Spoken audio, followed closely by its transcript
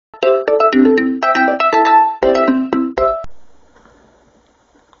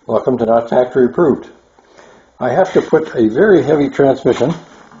Welcome to Not Factory Approved. I have to put a very heavy transmission,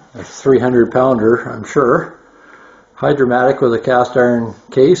 a 300-pounder I'm sure, hydromatic with a cast iron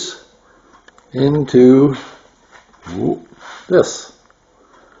case, into this.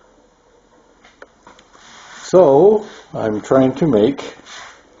 So I'm trying to make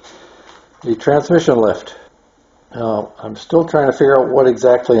a transmission lift. Now I'm still trying to figure out what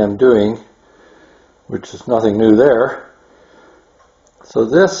exactly I'm doing, which is nothing new there. So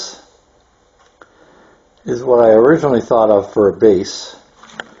this is what I originally thought of for a base.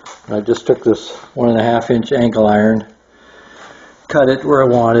 And I just took this 1.5-inch angle iron, cut it where I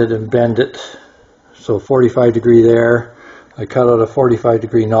wanted and bend it. So 45 degree there. I cut out a 45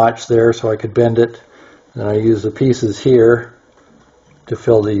 degree notch there so I could bend it. And I use the pieces here to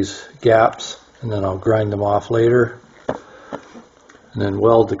fill these gaps, and then I'll grind them off later. And then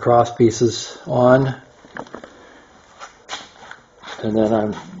weld the cross pieces on. And then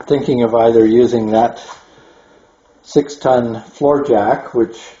I'm thinking of either using that 6-ton floor jack,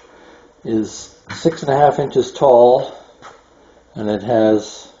 which is 6.5 inches tall, and it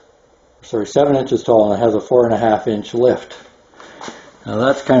has, 7 inches tall, and it has a 4.5-inch lift. Now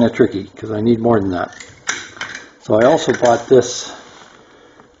that's kind of tricky because I need more than that. So I also bought this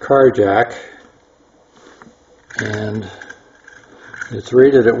car jack, and it's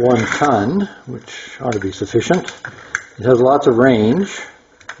rated at 1 ton, which ought to be sufficient. It has lots of range.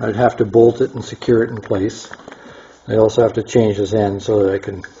 I'd have to bolt it and secure it in place. I also have to change this end so that I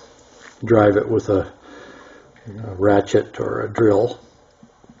can drive it with a ratchet or a drill.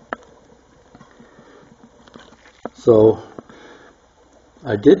 So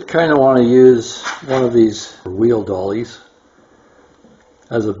I did kind of want to use one of these wheel dollies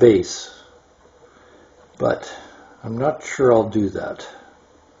as a base, but I'm not sure I'll do that.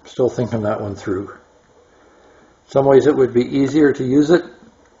 I'm still thinking that one through. Some ways it would be easier to use it,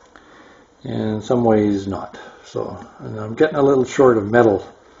 and in some ways not. And I'm getting a little short of metal,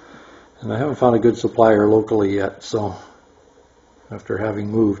 and I haven't found a good supplier locally yet, so after having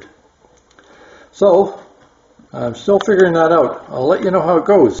moved. So I'm still figuring that out. I'll let you know how it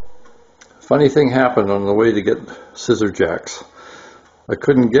goes. Funny thing happened on the way to get scissor jacks. I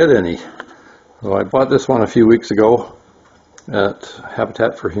couldn't get any. So I bought this one a few weeks ago at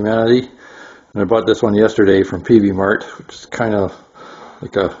Habitat for Humanity. And I bought this one yesterday from PV Mart, which is kind of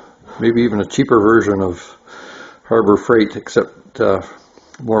like maybe even a cheaper version of Harbor Freight, except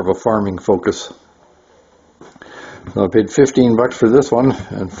more of a farming focus. So I paid $15 for this one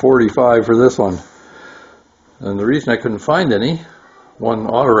and $45 for this one. And the reason I couldn't find any, one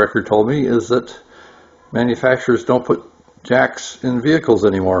auto wrecker told me, is that manufacturers don't put jacks in vehicles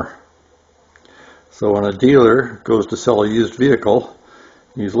anymore. So when a dealer goes to sell a used vehicle,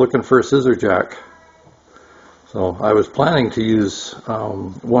 he's looking for a scissor jack. So I was planning to use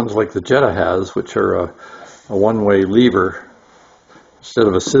ones like the Jetta has, which are a one-way lever. Instead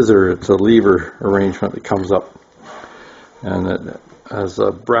of a scissor, it's a lever arrangement that comes up. And it has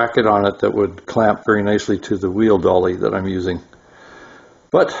a bracket on it that would clamp very nicely to the wheel dolly that I'm using.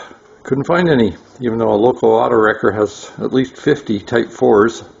 But couldn't find any, even though a local auto wrecker has at least 50 Type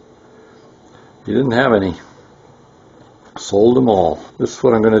 4s. He didn't have any. Sold them all. This is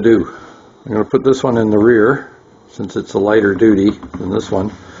what I'm going to do. I'm going to put this one in the rear, since it's a lighter duty than this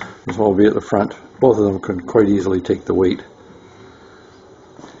one. This one will be at the front. Both of them could quite easily take the weight.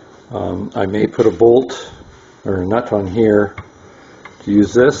 I may put a bolt or a nut on here to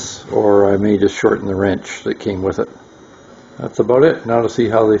use this, or I may just shorten the wrench that came with it. That's about it. Now to see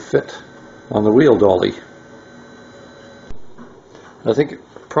how they fit on the wheel dolly. I think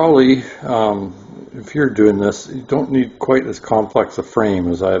probably if you're doing this, you don't need quite as complex a frame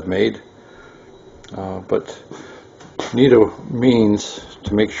as I've made, but you need a means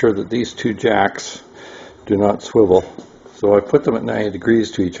to make sure that these two jacks do not swivel. So I put them at 90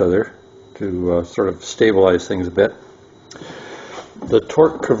 degrees to each other to sort of stabilize things a bit. The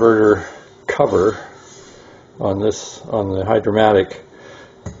torque converter cover on the hydromatic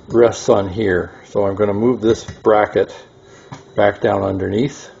rests on here. So I'm going to move this bracket back down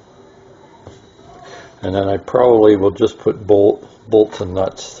underneath. And then I probably will just put bolts and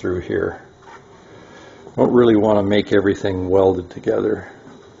nuts through here. Don't really want to make everything welded together.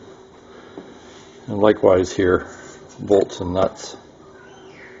 And likewise here, bolts and nuts.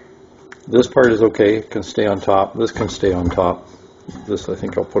 This part is okay, it can stay on top. This can stay on top. This I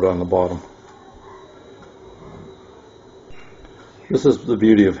think I'll put on the bottom. This is the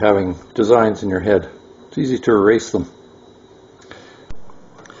beauty of having designs in your head. It's easy to erase them.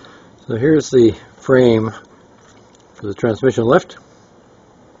 So here's the frame for the transmission lift.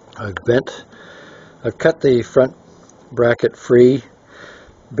 I've cut the front bracket free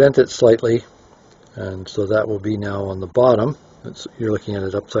bent it slightly, and so that will be now on the bottom. You're looking at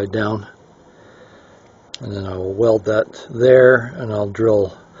it upside down. And then I will weld that there, and I'll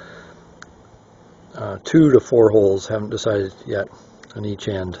drill 2 to 4 holes, haven't decided yet, on each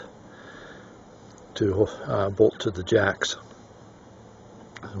end to bolt to the jacks.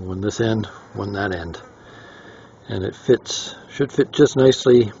 One this end, one that end. And it should fit just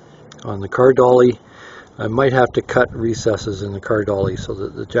nicely on the car dolly. I might have to cut recesses in the car dolly so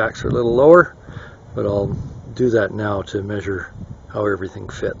that the jacks are a little lower, but I'll do that now to measure how everything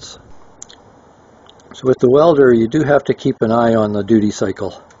fits. So with the welder, you do have to keep an eye on the duty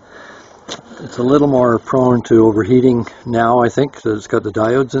cycle. It's a little more prone to overheating now, I think, because it's got the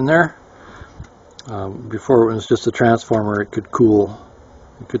diodes in there. Before it was just a transformer, it could cool.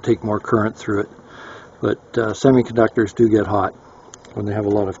 It could take more current through it. But semiconductors do get hot when they have a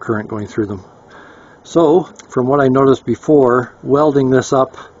lot of current going through them. So, from what I noticed before, welding this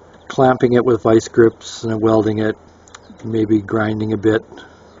up, clamping it with vice grips and welding it, maybe grinding a bit,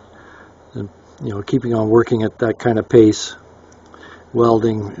 and keeping on working at that kind of pace,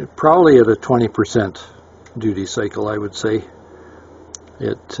 welding probably at a 20% duty cycle, I would say.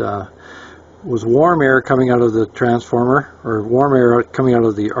 It was warm air coming out of the transformer, or warm air coming out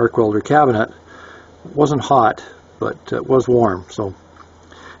of the arc welder cabinet. It wasn't hot, but it was warm, so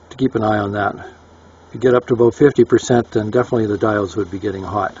to keep an eye on that. If you get up to about 50%, then definitely the diodes would be getting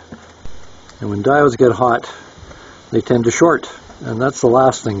hot. And when diodes get hot, they tend to short, and that's the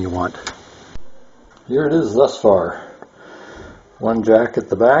last thing you want. Here it is thus far. One jack at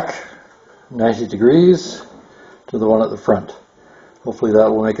the back, 90 degrees to the one at the front. Hopefully that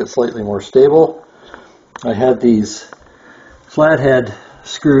will make it slightly more stable. I had these flathead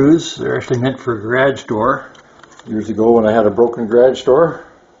screws. They're actually meant for a garage door. Years ago when I had a broken garage door,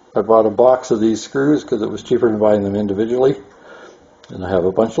 I bought a box of these screws because it was cheaper than buying them individually. And I have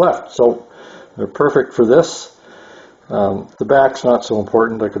a bunch left. So they're perfect for this. The back's not so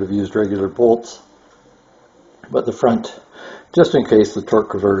important. I could have used regular bolts. But the front, just in case the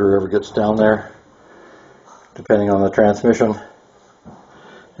torque converter ever gets down there, depending on the transmission.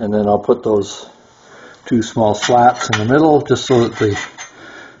 And then I'll put those 2 small slats in the middle just so that the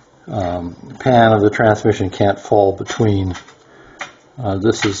pan of the transmission can't fall between.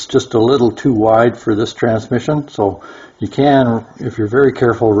 This is just a little too wide for this transmission, so you can, if you're very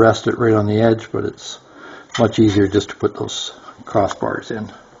careful, rest it right on the edge, but it's much easier just to put those crossbars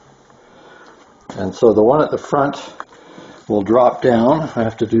in. And so the one at the front will drop down. I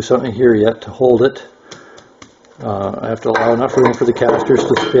have to do something here yet to hold it. I have to allow enough room for the casters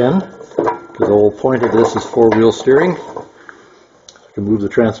to spin, because the whole point of this is 4-wheel steering. I can move the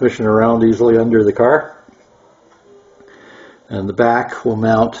transmission around easily under the car. And the back will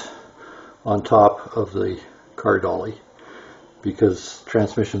mount on top of the car dolly, because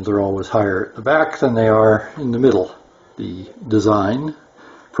transmissions are always higher at the back than they are in the middle. The design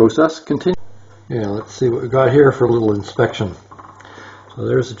process continues. Yeah, let's see what we got here for a little inspection. So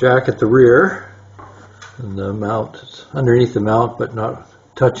there's the jack at the rear, and the mount is underneath the mount but not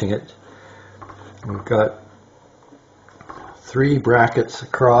touching it. We've got 3 brackets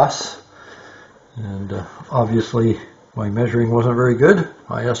across, and obviously my measuring wasn't very good.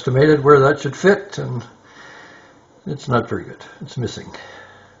 I estimated where that should fit, and it's not very good. It's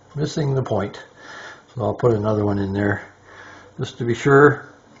missing the point. So I'll put another one in there just to be sure.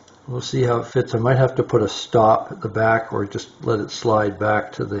 We'll see how it fits. I might have to put a stop at the back, or just let it slide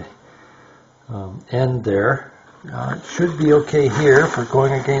back to the end there. It should be okay here for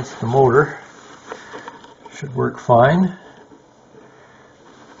going against the motor. Should work fine.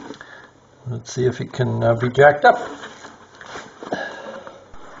 Let's see if it can be jacked up.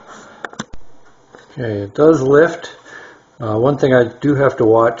 Okay, it does lift. One thing I do have to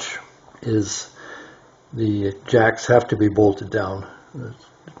watch is the jacks have to be bolted down. It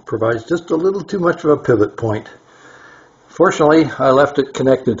provides just a little too much of a pivot point. Fortunately, I left it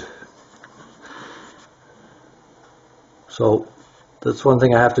connected. So that's one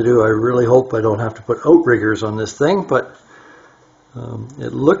thing I have to do. I really hope I don't have to put outriggers on this thing, but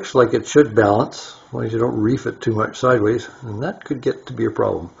it looks like it should balance, as long as you don't reef it too much sideways, and that could get to be a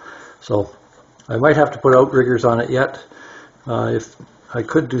problem. So I might have to put outriggers on it yet. If I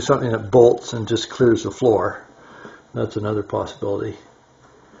could do something that bolts and just clears the floor, that's another possibility.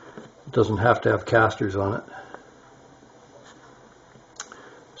 It doesn't have to have casters on it.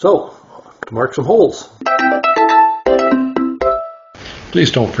 So, to mark some holes.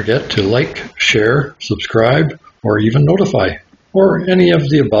 Please don't forget to like, share, subscribe, or even notify, or any of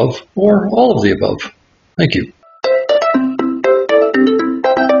the above, or all of the above. Thank you.